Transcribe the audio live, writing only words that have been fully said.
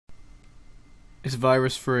It's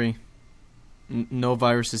virus free. No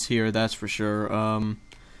viruses here, that's for sure.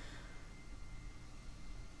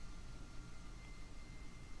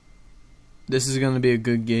 This is gonna be a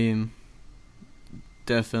good game.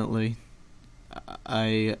 Definitely.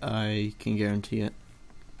 I can guarantee it.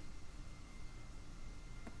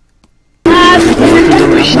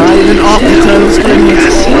 I'm not even off the title screen,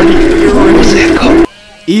 it's already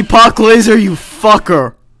Epoch Laser, you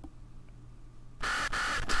fucker!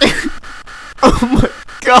 Oh my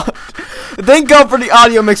god! Thank God for the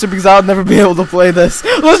audio mixer because I would never be able to play this.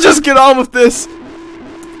 Let's just get on with this!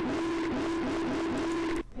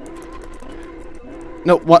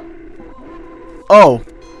 No, what? Oh.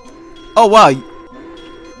 Oh, wow.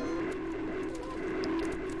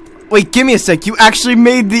 Wait, give me a sec. You actually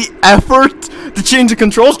made the effort to change the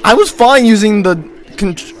controls? I was fine using the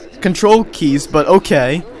control keys, but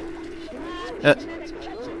okay.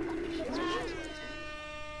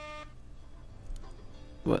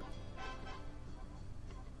 What?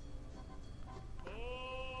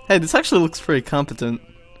 Hey, this actually looks pretty competent.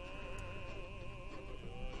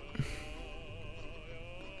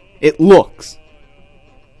 It looks.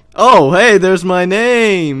 Oh, hey, there's my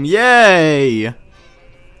name! Yay!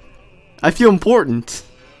 I feel important.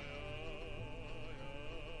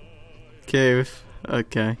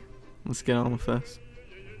 Okay, let's get on with this.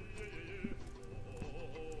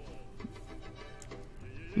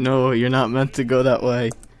 No, you're not meant to go that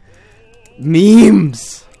way.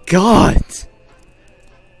 Memes! God!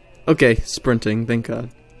 Okay, sprinting, thank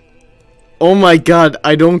God. Oh my god,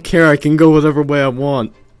 I don't care, I can go whatever way I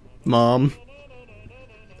want. Mom.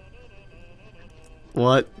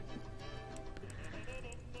 What?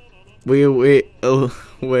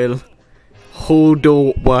 Well, who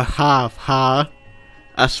do we have, huh?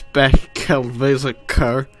 A special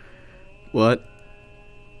visitor. What?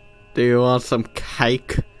 Do you want some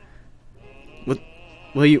cake? What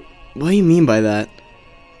do you mean by that?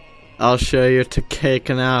 I'll show you the cake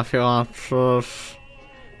now if you want first.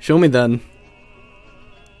 Show me then.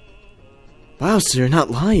 Wow, so you're not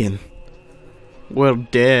lying. Well,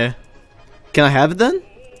 dare. Can I have it then?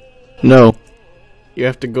 No. You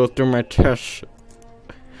have to go through my test.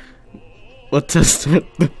 What test are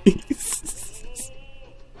these?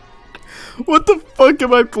 What the fuck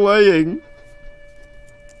am I playing?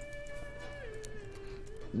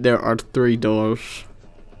 There are 3 doors.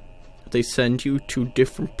 They send you to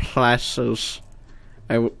different places.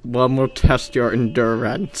 One will test your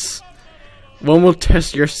endurance. One will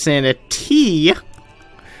test your sanity.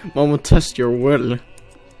 One will test your will.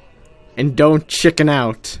 And don't chicken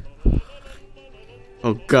out.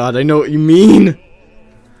 Oh god, I know what you mean!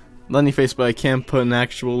 Lenny face, but I can't put an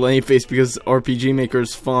actual Lenny face because RPG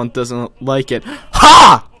Maker's font doesn't like it.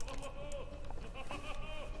 HA!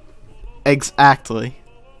 Exactly.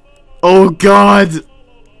 Oh god!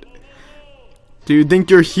 Do you think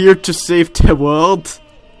you're here to save the world?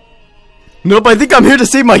 Nope, I think I'm here to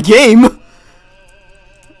save my game!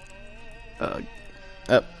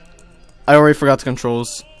 I already forgot the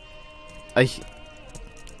controls. I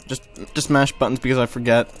just mash buttons because I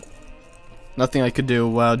forget. Nothing I could do.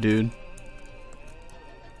 Wow, dude.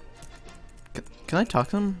 Can I talk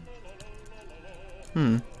to him?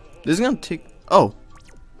 This is gonna take. Oh.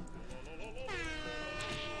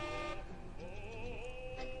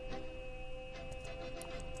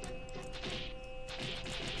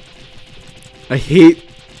 I hate.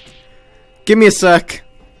 Give me a sec.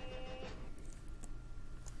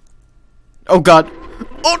 Oh god.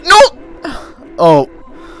 Oh no! Oh.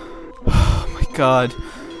 Oh my god.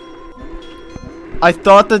 I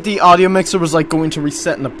thought that the audio mixer was like going to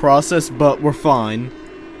reset in the process, but we're fine.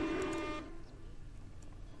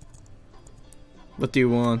 What do you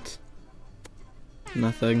want?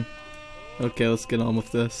 Nothing. Okay, let's get on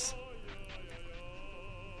with this.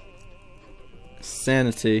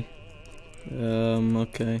 Sanity.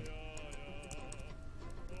 Okay.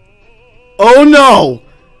 Oh no!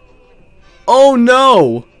 Oh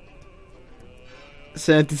no!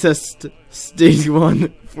 Sanity test stage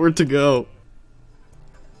 1. 4 to go.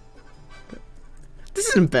 This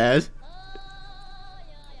isn't bad.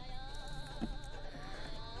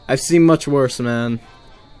 I've seen much worse, man.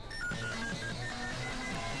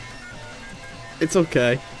 It's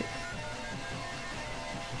okay.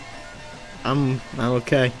 I'm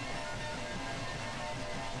okay.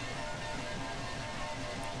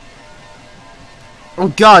 Oh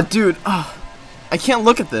god, dude. Oh, I can't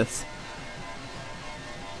look at this.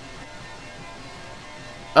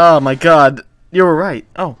 Oh my god. You were right.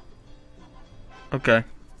 Oh. Okay.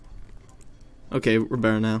 Okay, we're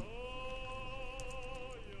better now.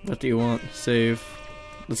 What do you want? Save.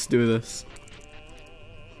 Let's do this.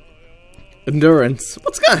 Endurance.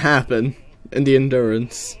 What's gonna happen in the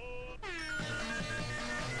endurance?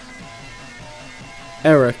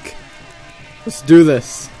 Eric. Let's do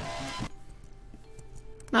this.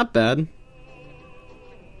 Not bad.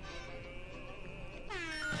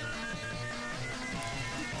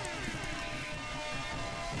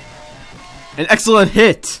 An excellent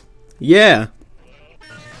hit! Yeah!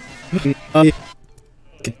 Okay, I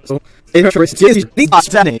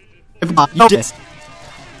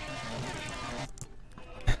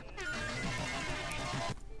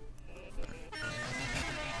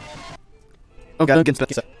can spell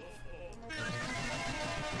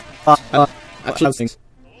actually things.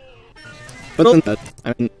 But other than that,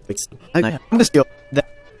 I mean, I'm gonna steal that.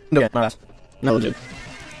 No, not not legit.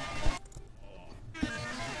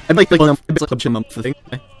 I'd like club him up for the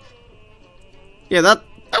thing. Yeah, that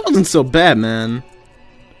wasn't so bad, man.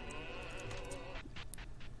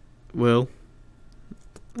 Will.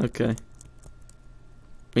 Okay.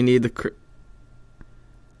 We need the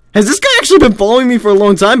Has this guy actually been following me for a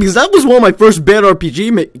long time? Because that was one of my first bad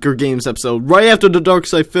RPG Maker Games episode, right after the Dark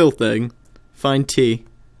Side Phil thing. Find T.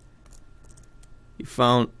 You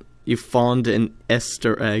found an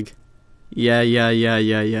Easter egg.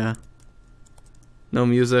 Yeah. No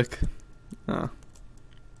music. Ah.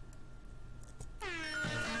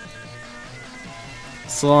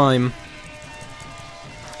 Slime.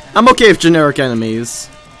 I'm okay with generic enemies.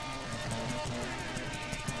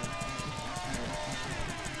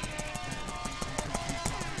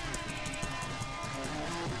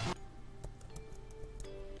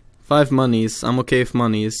 Five monies. I'm okay with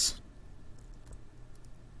monies.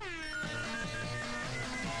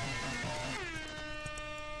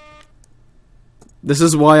 This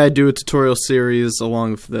is why I do a tutorial series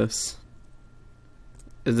along with this.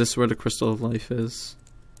 Is this where the Crystal of Life is?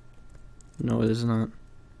 No, it is not.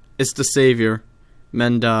 It's the savior.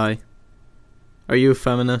 Men die. Are you a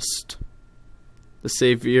feminist? The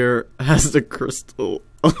savior has the crystal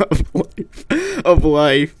of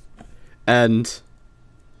life. And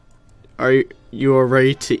are you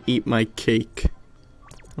ready to eat my cake?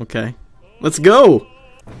 Okay. Let's go!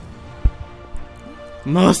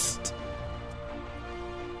 Must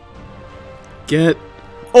get...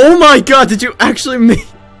 Oh my god, did you actually make...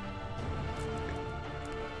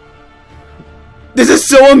 This is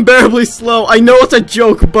so unbearably slow. I know it's a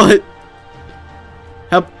joke, but...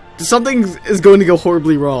 Something is going to go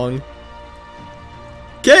horribly wrong.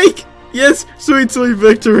 Cake! Yes! Sweet, sweet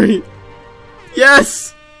victory!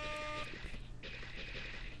 Yes!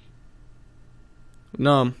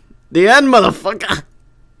 No. The end, motherfucker!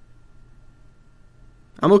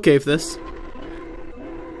 I'm okay with this.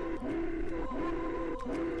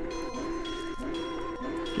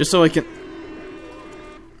 Just so I can...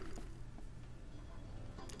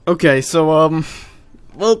 Okay, so,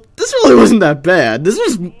 well, this really wasn't that bad. This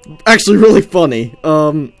was actually really funny.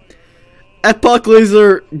 Epoch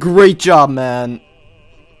Laser, great job, man.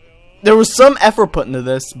 There was some effort put into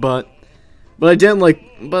this, but I didn't like,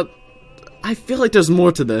 but I feel like there's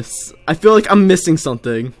more to this. I feel like I'm missing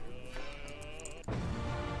something.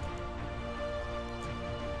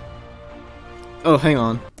 Oh, hang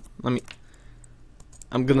on.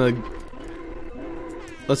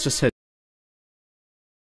 Let's just hit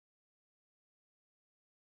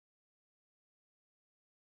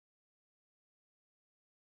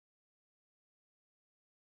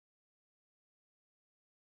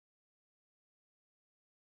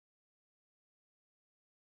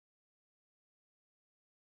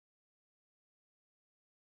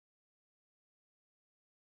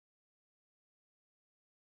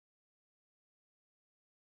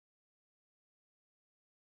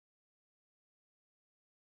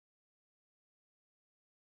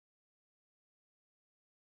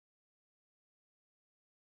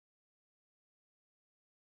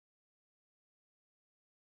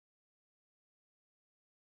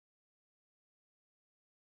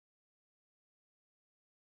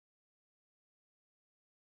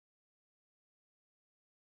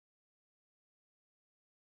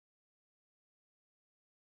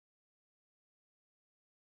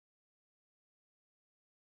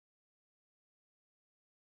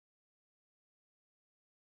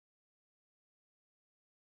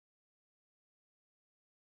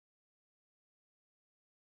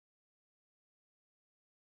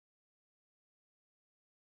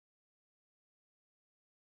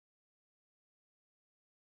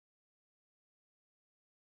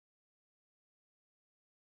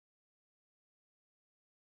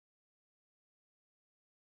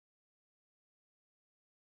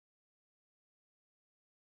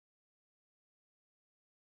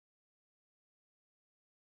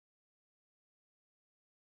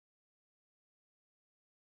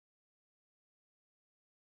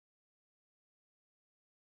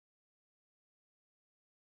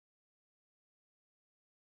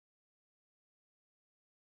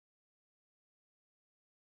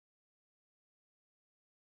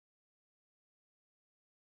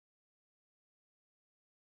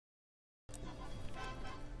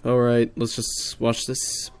Alright, let's just watch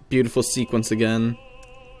this beautiful sequence again.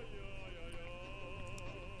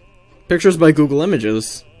 Pictures by Google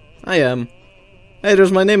Images. I am. Hey,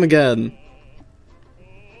 there's my name again.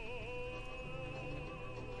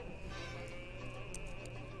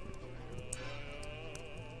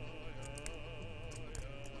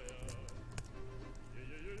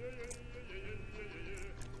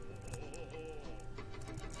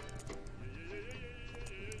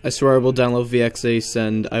 I swear I will download VXAce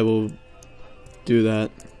and I will do that.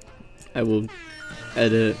 I will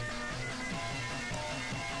edit.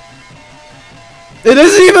 It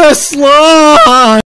isn't even a slide!